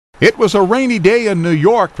It was a rainy day in New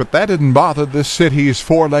York, but that didn't bother this city's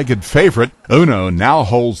four-legged favorite. Uno now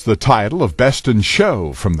holds the title of Best in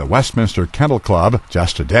Show from the Westminster Kennel Club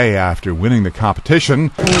just a day after winning the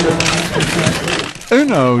competition.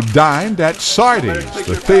 Uno dined at Sardi's,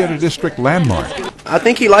 the Theater District landmark. I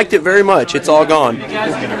think he liked it very much. It's all gone.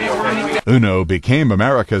 Uno became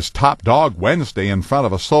America's top dog Wednesday in front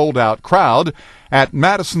of a sold-out crowd at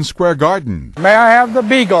Madison Square Garden. May I have the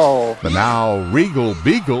beagle? The now regal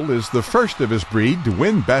beagle is the first of his breed to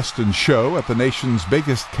win Best in Show at the nation's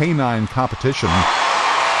biggest canine competition.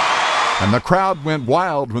 And the crowd went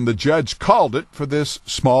wild when the judge called it for this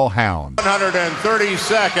small hound.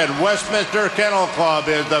 132nd Westminster Kennel Club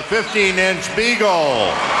is the 15-inch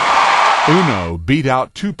beagle. Uno beat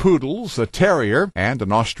out 2 poodles, a terrier, and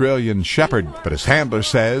an Australian shepherd. But his handler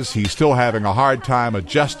says he's still having a hard time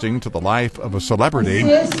adjusting to the life of a celebrity.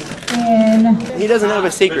 He doesn't have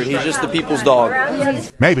a secret. He's just the people's dog.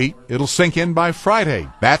 Maybe it'll sink in by Friday.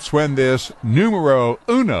 That's when this numero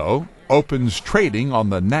uno opens trading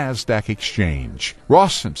on the NASDAQ exchange.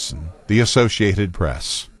 Ross Simpson, The Associated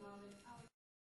Press.